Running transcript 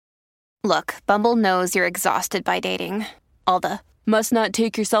Look, Bumble knows you're exhausted by dating. All the must not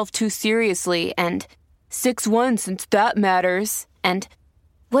take yourself too seriously and 6'1" since that matters. And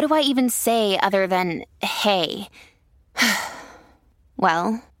what do I even say other than hey?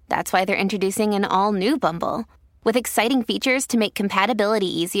 Well, that's why they're introducing an all-new Bumble with exciting features to make compatibility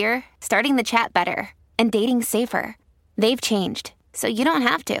easier, starting the chat better, and dating safer. They've changed, so you don't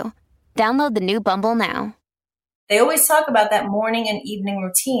have to. Download the new Bumble now. They always talk about that morning and evening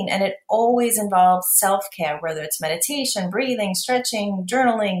routine, and it always involves self-care, whether it's meditation, breathing, stretching,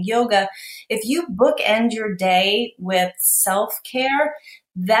 journaling, yoga. If you bookend your day with self-care,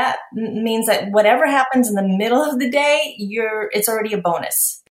 that means that whatever happens in the middle of the day, it's already a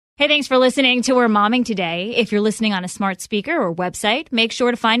bonus. Hey, thanks for listening to We're Momming Today. If you're listening on a smart speaker or website, make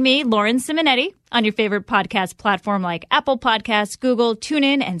sure to find me, Lauren Simonetti, on your favorite podcast platform like Apple Podcasts, Google,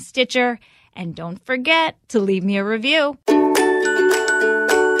 TuneIn, and Stitcher. And don't forget to leave me a review.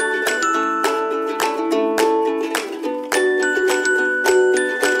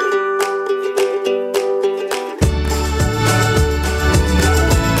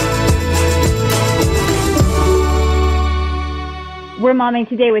 We're Momming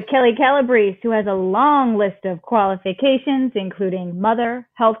Today with Kelly Calabrese, who has a long list of qualifications, including mother,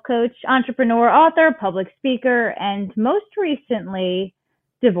 health coach, entrepreneur, author, public speaker, and most recently,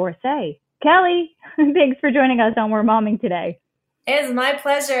 divorcee. Kelly, thanks for joining us on We're Momming Today. It's my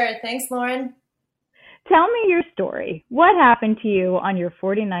pleasure. Thanks, Lauren. Tell me your story. What happened to you on your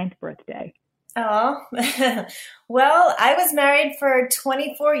 49th birthday? Oh, well, I was married for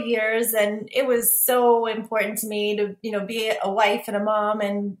 24 years, and it was so important to me to, be a wife and a mom,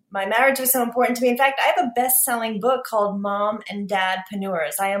 and my marriage was so important to me. In fact, I have a best-selling book called Mom and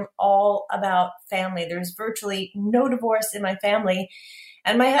Dadpreneurs. I am all about family. There's virtually no divorce in my family.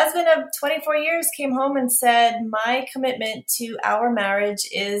 And my husband of 24 years came home and said, my commitment to our marriage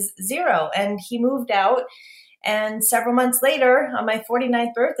is zero. And he moved out. And several months later, on my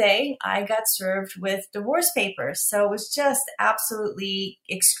 49th birthday, I got served with divorce papers. So it was just absolutely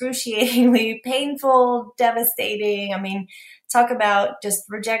excruciatingly painful, devastating. I mean, talk about just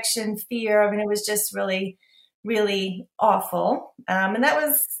rejection, fear. I mean, it was just really, really awful. And that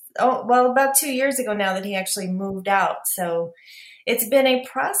was, about 2 years ago now that he actually moved out. So it's been a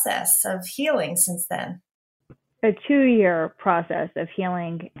process of healing since then. A 2-year process of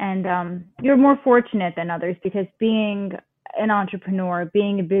healing. And you're more fortunate than others because being an entrepreneur,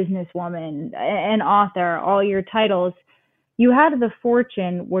 being a businesswoman, an author, all your titles, you had the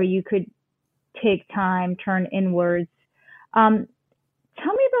fortune where you could take time, turn inwards. Tell me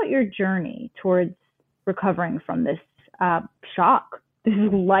about your journey towards recovering from this shock, this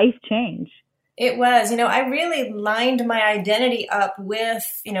life change. It was, I really lined my identity up with,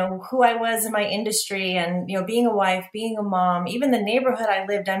 who I was in my industry and, being a wife, being a mom, even the neighborhood I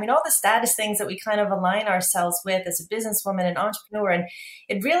lived in. I mean, all the status things that we kind of align ourselves with as a businesswoman and entrepreneur. And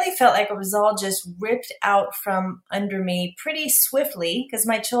it really felt like it was all just ripped out from under me pretty swiftly because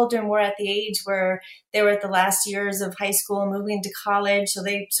my children were at the age where they were at the last years of high school, moving to college. So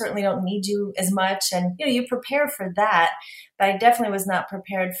they certainly don't need you as much. And, you prepare for that. But I definitely was not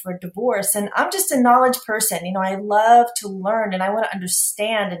prepared for divorce. And I'm just a knowledge person. I love to learn and I want to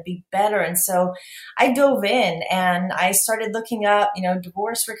understand and be better. And so I dove in and I started looking up,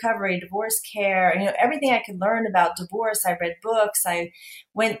 divorce recovery, divorce care, everything I could learn about divorce. I read books. I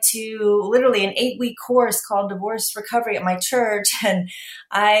went to literally an 8-week course called Divorce Recovery at my church. And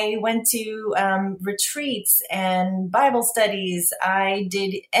I went to retreats and Bible studies. I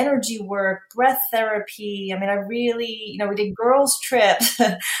did energy work, breath therapy. I mean, I really, we did girls trips.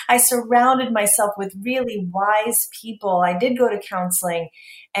 I surrounded myself with really wise people. I did go to counseling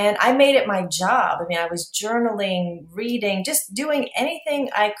and I made it my job. I mean, I was journaling, reading, just doing anything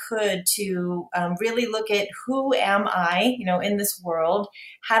I could to really look at who am I, in this world?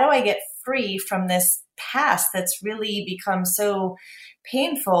 How do I get free from this past that's really become so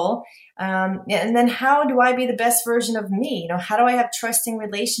painful? And then how do I be the best version of me? How do I have trusting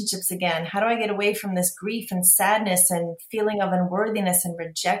relationships again? How do I get away from this grief and sadness and feeling of unworthiness and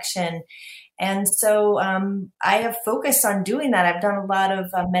rejection? And so I have focused on doing that. I've done a lot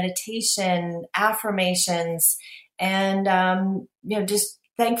of meditation, affirmations, and, just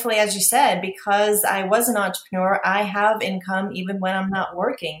thankfully, as you said, because I was an entrepreneur, I have income even when I'm not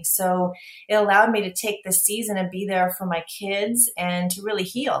working. So it allowed me to take this season and be there for my kids and to really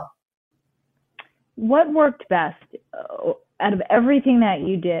heal. What worked best out of everything that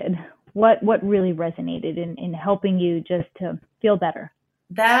you did? What really resonated in helping you just to feel better?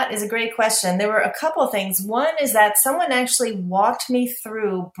 That is a great question. There were a couple of things. One is that someone actually walked me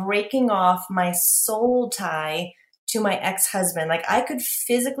through breaking off my soul tie to my ex-husband. Like I could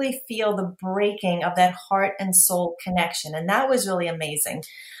physically feel the breaking of that heart and soul connection. And that was really amazing.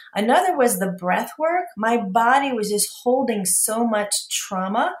 Another was the breath work. My body was just holding so much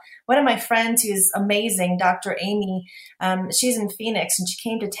trauma. One of my friends who's amazing, Dr. Amy, she's in Phoenix and she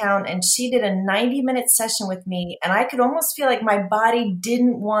came to town and she did a 90-minute session with me. And I could almost feel like my body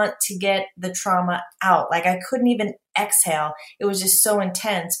didn't want to get the trauma out. Like I couldn't even exhale. It was just so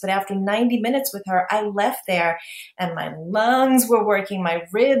intense. But after 90 minutes with her, I left there and my lungs were working, my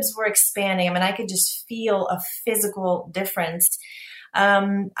ribs were expanding. I mean, I could just feel a physical difference.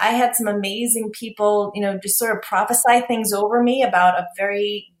 I had some amazing people, just sort of prophesy things over me about a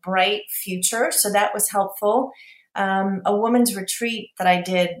very bright future. So that was helpful. A woman's retreat that I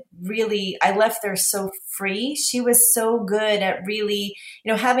did, really, I left there so free. She was so good at really,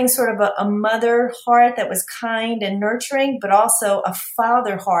 having sort of a mother heart that was kind and nurturing, but also a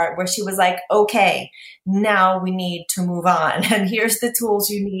father heart where she was like, okay, now we need to move on. And here's the tools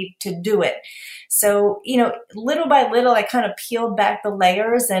you need to do it. So, little by little, I kind of peeled back the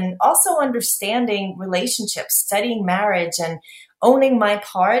layers and also understanding relationships, studying marriage and owning my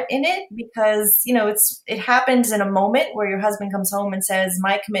part in it because, it happens in a moment where your husband comes home and says,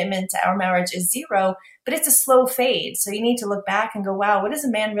 my commitment to our marriage is 0, but it's a slow fade. So you need to look back and go, wow, what is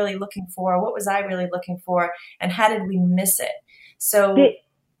a man really looking for? What was I really looking for? And how did we miss it? So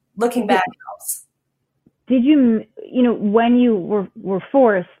looking back helps. Did you, when you were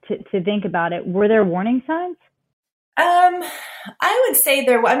forced to think about it, were there warning signs? I would say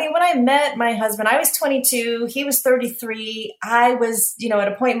when I met my husband, I was 22, he was 33. I was, at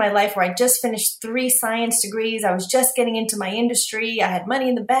a point in my life where I just finished 3 science degrees. I was just getting into my industry. I had money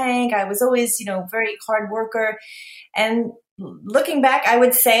in the bank. I was always, very hard worker. And looking back, I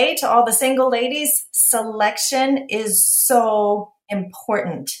would say to all the single ladies, selection is so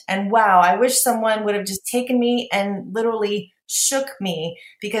important. And wow, I wish someone would have just taken me and literally shook me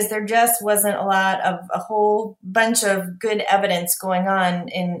because there just wasn't a whole bunch of good evidence going on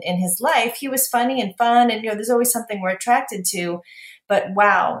in his life. He was funny and fun and, there's always something we're attracted to, but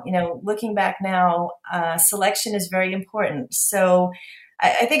wow, looking back now, selection is very important. So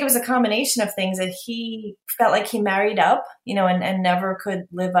I think it was a combination of things that he felt like he married up, and never could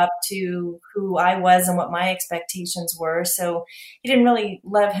live up to who I was and what my expectations were. So he didn't really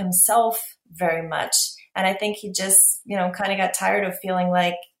love himself very much. And I think he just, kind of got tired of feeling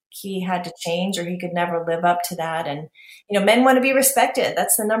like he had to change or he could never live up to that. And, men want to be respected.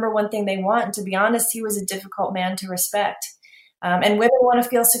 That's the number one thing they want. And to be honest, he was a difficult man to respect. And women want to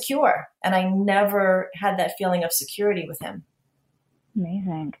feel secure. And I never had that feeling of security with him.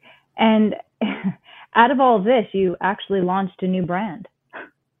 Amazing. And out of all this, you actually launched a new brand.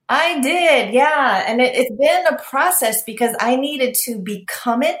 I did, yeah. And it's been a process because I needed to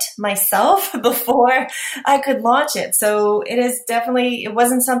become it myself before I could launch it. So it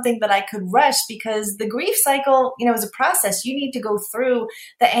wasn't something that I could rush because the grief cycle, is a process. You need to go through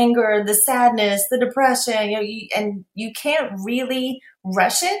the anger, the sadness, the depression, and you can't really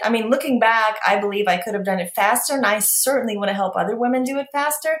rush it. I mean, looking back, I believe I could have done it faster, and I certainly want to help other women do it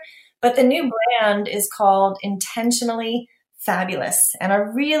faster. But the new brand is called Intentionally Fabulous. And I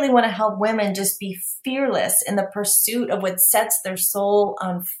really want to help women just be fearless in the pursuit of what sets their soul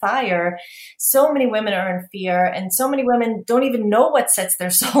on fire. So many women are in fear, and so many women don't even know what sets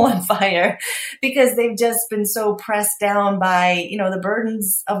their soul on fire because they've just been so pressed down by, the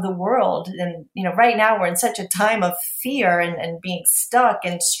burdens of the world. And, right now we're in such a time of fear and being stuck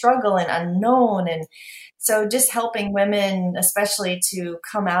and struggle and unknown. And so just helping women, especially to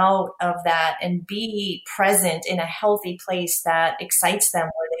come out of that and be present in a healthy place that excites them,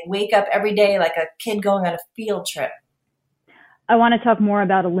 where they wake up every day like a kid going on a field trip. I want to talk more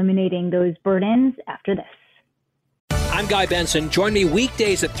about eliminating those burdens after this. I'm Guy Benson. Join me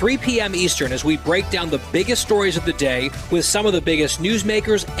weekdays at 3 p.m. Eastern as we break down the biggest stories of the day with some of the biggest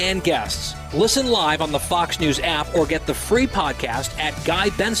newsmakers and guests. Listen live on the Fox News app or get the free podcast at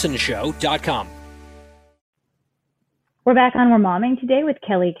GuyBensonShow.com. We're back on We're Momming today with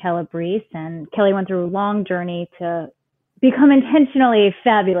Kelly Calabrese, and Kelly went through a long journey to become intentionally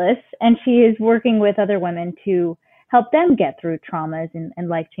fabulous, and she is working with other women to help them get through traumas and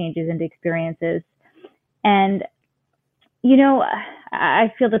life changes and experiences. And,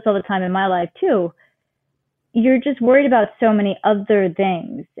 I feel this all the time in my life too. You're just worried about so many other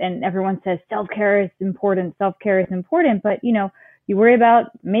things, and everyone says self-care is important, but, you worry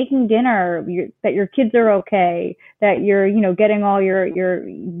about making dinner, that your kids are okay, that you're, getting all your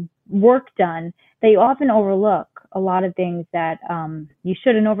work done, that you often overlook a lot of things that you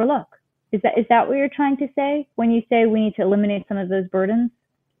shouldn't overlook. Is that what you're trying to say when you say we need to eliminate some of those burdens?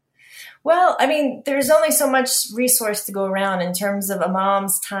 Well, I mean, there's only so much resource to go around in terms of a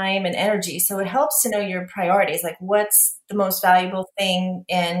mom's time and energy. So it helps to know your priorities, like what's the most valuable thing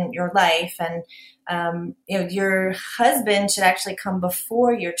in your life. And, your husband should actually come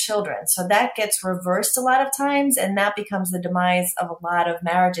before your children. So that gets reversed a lot of times. And that becomes the demise of a lot of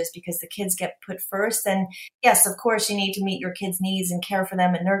marriages because the kids get put first. And yes, of course, you need to meet your kids' needs and care for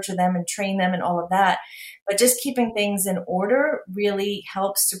them and nurture them and train them and all of that. But just keeping things in order really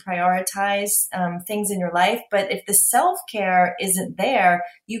helps to prioritize things in your life. But if the self-care isn't there,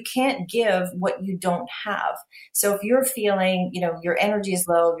 you can't give what you don't have. So if you're feeling, your energy is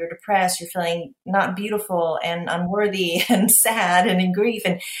low, you're depressed, you're feeling not beautiful and unworthy and sad and in grief,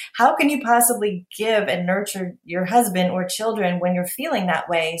 and how can you possibly give and nurture your husband or children when you're feeling that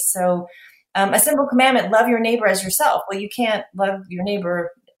way? So a simple commandment, love your neighbor as yourself. Well, you can't love your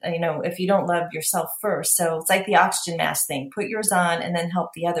neighbor if you don't love yourself first. So it's like the oxygen mask thing, put yours on and then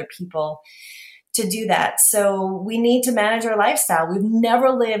help the other people to do that. So we need to manage our lifestyle. We've never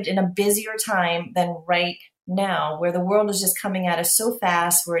lived in a busier time than right now, where the world is just coming at us so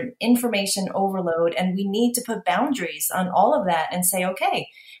fast. We're in information overload, and we need to put boundaries on all of that and say, okay,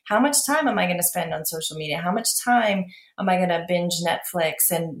 how much time am I going to spend on social media? How much time am I going to binge Netflix?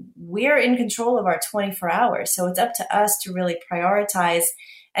 And we're in control of our 24 hours. So it's up to us to really prioritize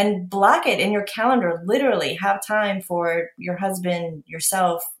and block it in your calendar. Literally have time for your husband,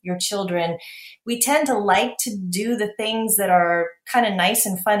 yourself, your children. We tend to like to do the things that are kind of nice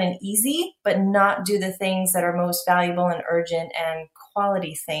and fun and easy, but not do the things that are most valuable and urgent and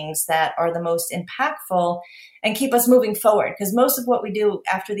quality things that are the most impactful and keep us moving forward. Because most of what we do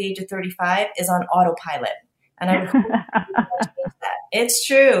after the age of 35 is on autopilot. And I would hope to change that. It's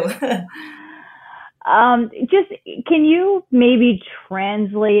true. Can you maybe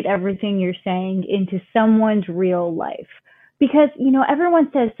translate everything you're saying into someone's real life? Because, everyone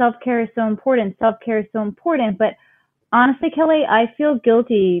says self-care is so important. Self-care is so important. But honestly, Kelly, I feel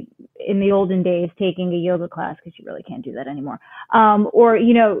guilty in the olden days taking a yoga class, because you really can't do that anymore. Or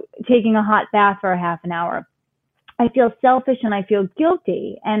taking a hot bath for a half an hour. I feel selfish and I feel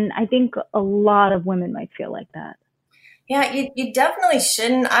guilty. And I think a lot of women might feel like that. Yeah, you definitely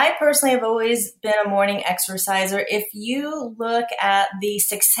shouldn't. I personally have always been a morning exerciser. If you look at the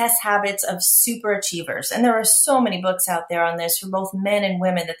success habits of super achievers, and there are so many books out there on this for both men and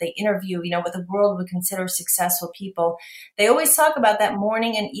women that they interview, what the world would consider successful people, they always talk about that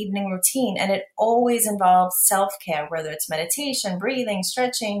morning and evening routine, and it always involves self-care, whether it's meditation, breathing,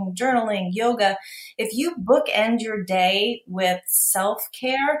 stretching, journaling, yoga. If you bookend your day with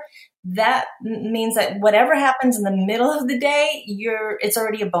self-care, that means that whatever happens in the middle of the day, it's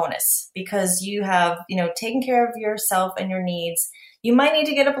already a bonus because you have, taken care of yourself and your needs. You might need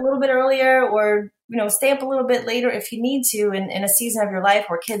to get up a little bit earlier or, stay up a little bit later if you need to in a season of your life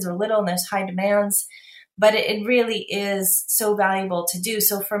where kids are little and there's high demands. But it really is so valuable to do.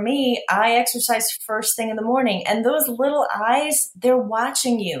 So for me, I exercise first thing in the morning, and those little eyes, they're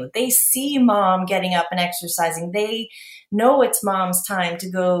watching you. They see mom getting up and exercising. They know it's mom's time to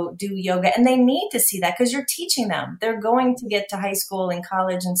go do yoga, and they need to see that because you're teaching them. They're going to get to high school and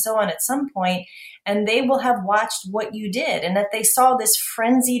college and so on at some point, and they will have watched what you did. And if they saw this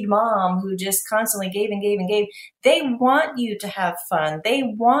frenzied mom who just constantly gave and gave and gave, they want you to have fun. They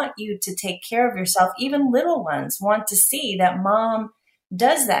want you to take care of yourself. Even little ones want to see that mom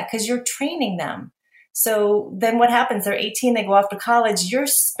does that because you're training them. So then what happens? They're 18, they go off to college. You're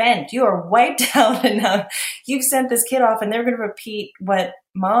spent. You are wiped out, and you've sent this kid off, and they're going to repeat what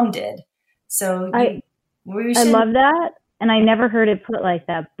mom did. So I love that. And I never heard it put like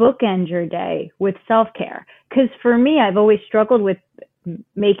that. Bookend your day with self-care. Because for me, I've always struggled with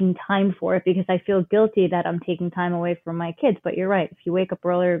making time for it because I feel guilty that I'm taking time away from my kids. But you're right. If you wake up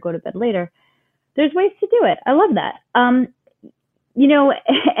earlier or go to bed later, there's ways to do it. I love that. And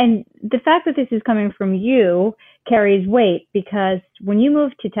the fact that this is coming from you carries weight because when you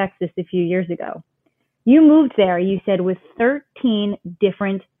moved to Texas a few years ago, you moved there, you said, with 13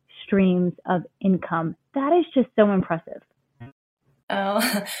 different streams of income. That is just so impressive.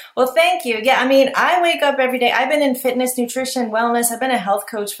 Oh, well, thank you. Yeah, I wake up every day. I've been in fitness, nutrition, wellness. I've been a health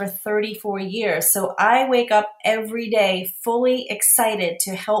coach for 34 years. So I wake up every day fully excited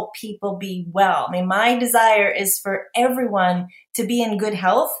to help people be well. My desire is for everyone to be in good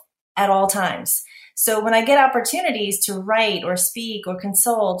health at all times. So when I get opportunities to write or speak or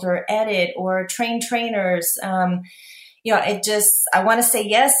consult or edit or train trainers, I want to say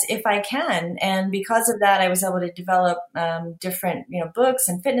yes if I can. And because of that, I was able to develop different, books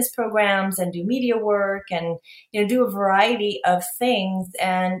and fitness programs and do media work and, do a variety of things.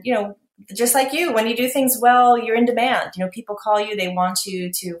 And, just like you, when you do things well, you're in demand. People call you, they want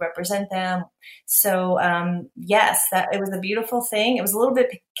you to represent them. So, yes, that it was a beautiful thing. It was a little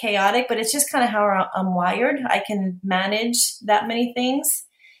bit chaotic, but it's just kind of how I'm wired. I can manage that many things.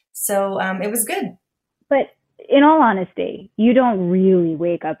 So, it was good. But in all honesty, you don't really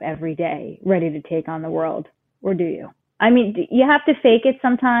wake up every day ready to take on the world, or do you? I mean, you have to fake it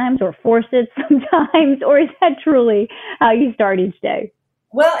sometimes or force it sometimes, or is that truly how you start each day?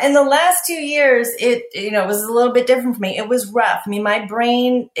 Well, in the last 2 years, it was a little bit different for me. It was rough. I mean, my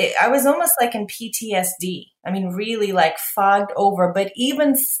brain, I was almost like in PTSD. I mean, really like fogged over. But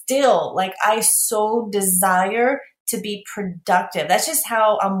even still, like I so desire to be productive. That's just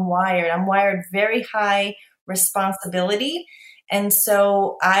how I'm wired. I'm wired very high responsibility. And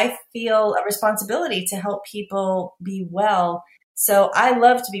so I feel a responsibility to help people be well. So I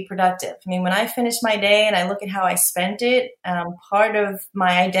love to be productive. I mean, when I finish my day and I look at how I spent it, part of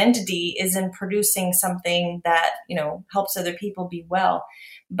my identity is in producing something that, helps other people be well.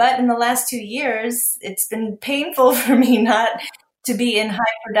 But in the last 2 years, it's been painful for me not to be in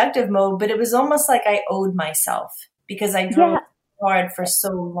high productive mode, but it was almost like I owed myself because I drove hard for so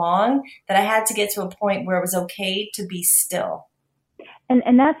long that I had to get to a point where it was okay to be still.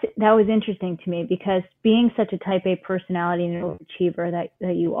 And that was interesting to me, because being such a type A personality and an overachiever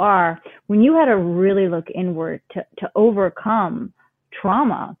that you are, when you had to really look inward to overcome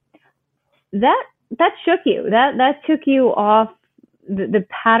trauma, that shook you. That took you off the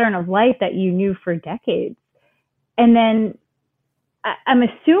pattern of life that you knew for decades. And then I'm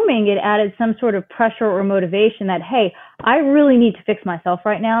assuming it added some sort of pressure or motivation that, hey, I really need to fix myself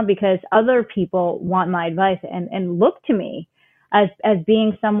right now because other people want my advice and look to me as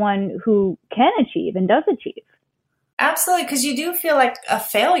being someone who can achieve and does achieve. Absolutely, because you do feel like a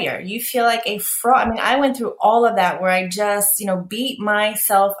failure. You feel like a fraud. I mean, I went through all of that where I just, beat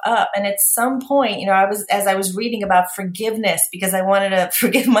myself up. And at some point, as I was reading about forgiveness, because I wanted to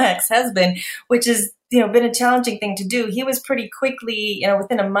forgive my ex-husband, which has, been a challenging thing to do. He was pretty quickly,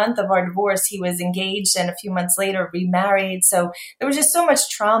 within a month of our divorce, he was engaged and a few months later remarried. So there was just so much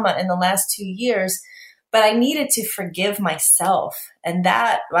trauma in the last 2 years. But I needed to forgive myself. And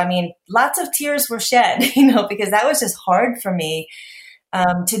lots of tears were shed, because that was just hard for me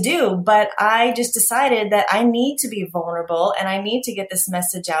to do. But I just decided that I need to be vulnerable and I need to get this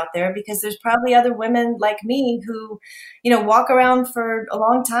message out there, because there's probably other women like me who, walk around for a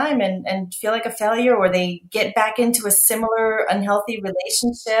long time and feel like a failure, or they get back into a similar unhealthy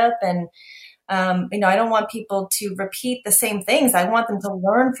relationship. And I don't want people to repeat the same things. I want them to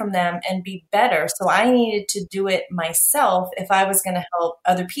learn from them and be better. So I needed to do it myself if I was going to help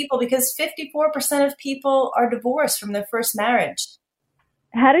other people, because 54% of people are divorced from their first marriage.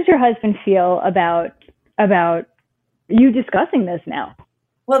 How does your husband feel about you discussing this now?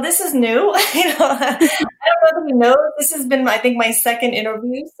 Well, this is new. I don't know that he knows. This has been, I think, my second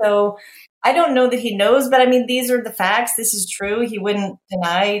interview. So I don't know that he knows, but these are the facts. This is true. He wouldn't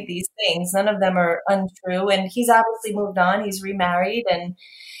deny these things. None of them are untrue. And he's obviously moved on. He's remarried and,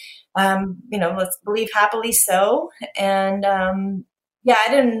 let's believe happily so. And, I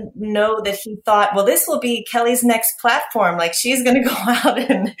didn't know that he thought, well, this will be Kelly's next platform. Like, she's going to go out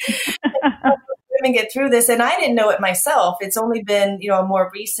and get through this. And I didn't know it myself. It's only been, a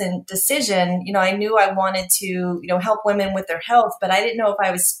more recent decision. I knew I wanted to, help women with their health, but I didn't know if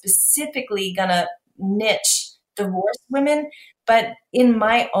I was specifically going to niche divorced women. But in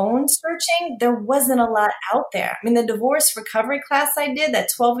my own searching, there wasn't a lot out there. I mean, the divorce recovery class I did, that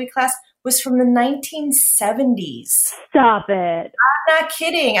 12-week class, was from the 1970s. Stop it. I'm not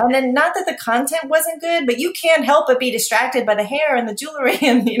kidding. And then, not that the content wasn't good, but you can't help but be distracted by the hair and the jewelry.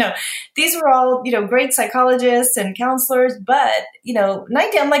 And, these were all, great psychologists and counselors. But,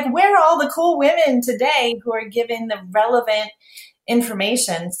 I'm like, where are all the cool women today who are given the relevant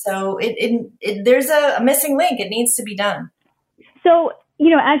information? So there's a missing link. It needs to be done. So,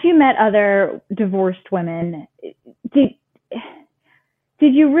 as you met other divorced women,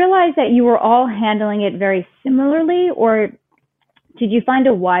 did you realize that you were all handling it very similarly, or did you find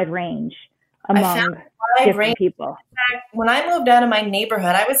a wide range among different people? In fact, when I moved out of my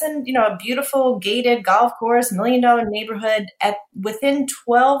neighborhood, I was in, a beautiful gated golf course, $1 million neighborhood. Within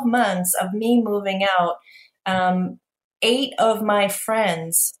 12 months of me moving out, 8 of my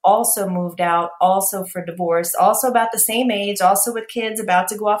friends also moved out, also for divorce, also about the same age, also with kids about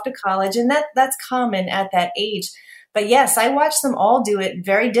to go off to college. And that's common at that age. But yes, I watched them all do it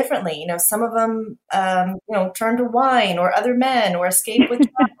very differently. Some of them, turn to wine or other men or escape with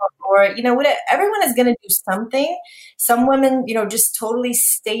travel or, everyone is going to do something. Some women, just totally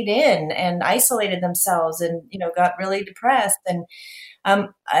stayed in and isolated themselves and, got really depressed.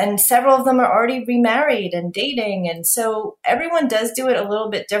 And several of them are already remarried and dating. And so everyone does do it a little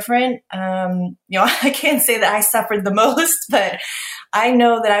bit different. I can't say that I suffered the most, but I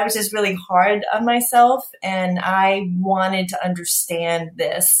know that I was just really hard on myself, and I wanted to understand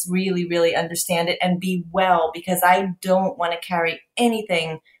this, really, really understand it and be well, because I don't want to carry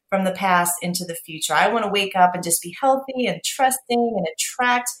anything from the past into the future. I want to wake up and just be healthy and trusting and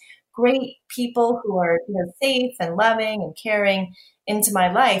attract great people who are, safe and loving and caring into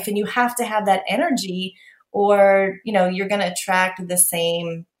my life. And you have to have that energy, or, you're going to attract the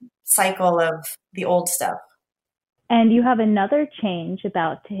same cycle of the old stuff. And you have another change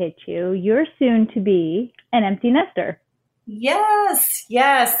about to hit you. You're soon to be an empty nester. Yes.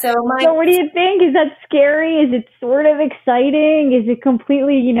 So what do you think? Is that scary? Is it sort of exciting? Is it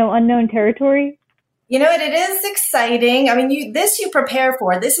completely, unknown territory? It is exciting. I mean, you prepare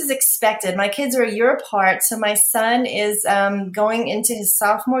for. This is expected. My kids are a year apart. So my son is going into his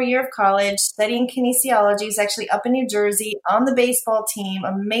sophomore year of college, studying kinesiology. He's actually up in New Jersey on the baseball team.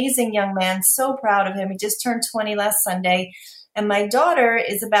 Amazing young man. So proud of him. He just turned 20 last Sunday. And my daughter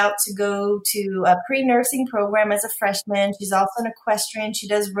is about to go to a pre-nursing program as a freshman. She's also an equestrian. She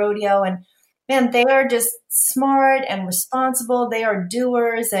does rodeo. And man, they are just smart and responsible. They are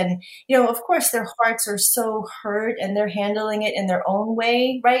doers. And, of course, their hearts are so hurt and they're handling it in their own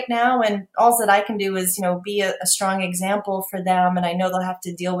way right now. And all that I can do is, be a strong example for them. And I know they'll have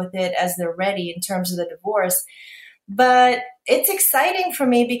to deal with it as they're ready in terms of the divorce. But it's exciting for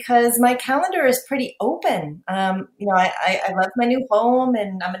me because my calendar is pretty open. I love my new home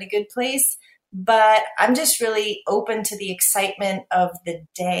and I'm in a good place, but I'm just really open to the excitement of the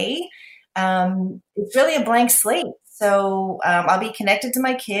day. It's really a blank slate. So I'll be connected to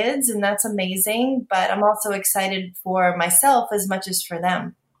my kids, and that's amazing. But I'm also excited for myself as much as for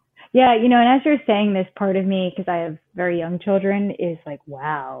them. Yeah, and as you're saying this, part of me, because I have very young children, is like,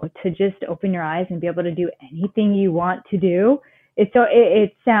 wow, to just open your eyes and be able to do anything you want to do. It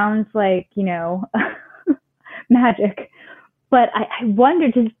sounds like, magic. But I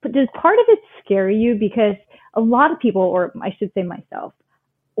wonder, does part of it scare you? Because a lot of people, or I should say myself,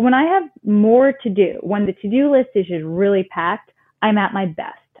 when I have more to do, when the to-do list is just really packed, I'm at my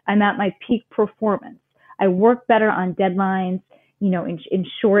best. I'm at my peak performance. I work better on deadlines, in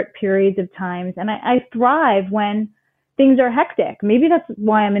short periods of times. And I thrive when things are hectic. Maybe that's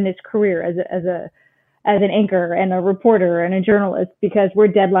why I'm in this career as an anchor and a reporter and a journalist, because we're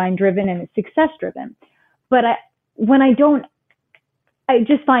deadline driven and it's success driven. But I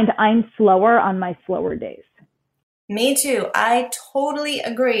just find I'm slower on my slower days. Me too. I totally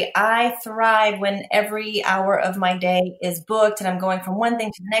agree. I thrive when every hour of my day is booked and I'm going from one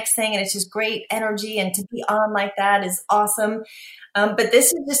thing to the next thing, and it's just great energy, and to be on like that is awesome. But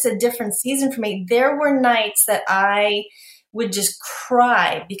this is just a different season for me. There were nights that I would just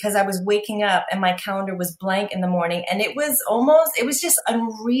cry because I was waking up and my calendar was blank in the morning. And it was just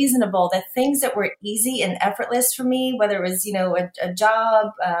unreasonable that things that were easy and effortless for me, whether it was, a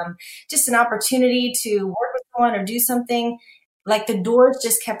job, just an opportunity to work with someone or do something, like the doors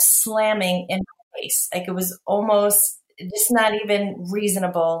just kept slamming in my face. Like it was almost just not even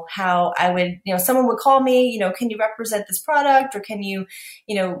reasonable how I would, someone would call me, can you represent this product, or can you,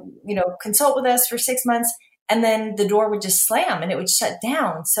 consult with us for 6 months? And then the door would just slam and it would shut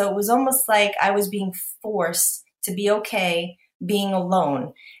down. So it was almost like I was being forced to be okay being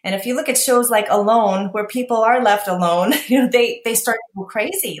alone. And if you look at shows like Alone, where people are left alone, they start to go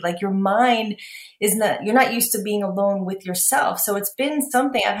crazy. Like your mind you're not used to being alone with yourself. So it's been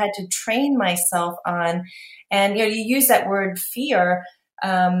something I've had to train myself on. And, you use that word fear.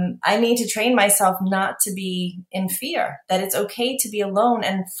 I need to train myself not to be in fear, that it's okay to be alone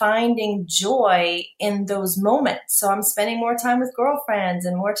and finding joy in those moments. So I'm spending more time with girlfriends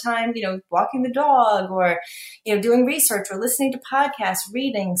and more time, walking the dog, or, doing research or listening to podcasts,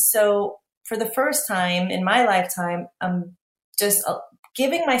 reading. So for the first time in my lifetime, I'm just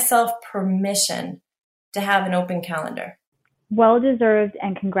giving myself permission to have an open calendar. Well deserved,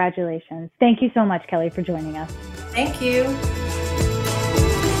 and congratulations. Thank you so much, Kelly, for joining us. Thank you.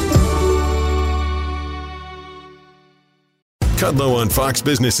 Kudlow on Fox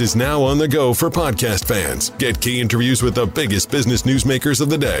Business is now on the go for podcast fans. Get key interviews with the biggest business newsmakers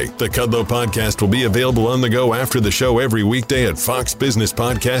of the day. The Kudlow podcast will be available on the go after the show every weekday at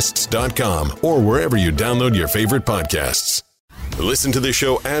foxbusinesspodcasts.com or wherever you download your favorite podcasts. Listen to the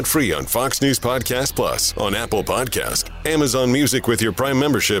show ad-free on Fox News Podcast Plus, on Apple Podcast, Amazon Music with your Prime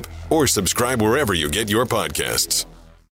membership, or subscribe wherever you get your podcasts.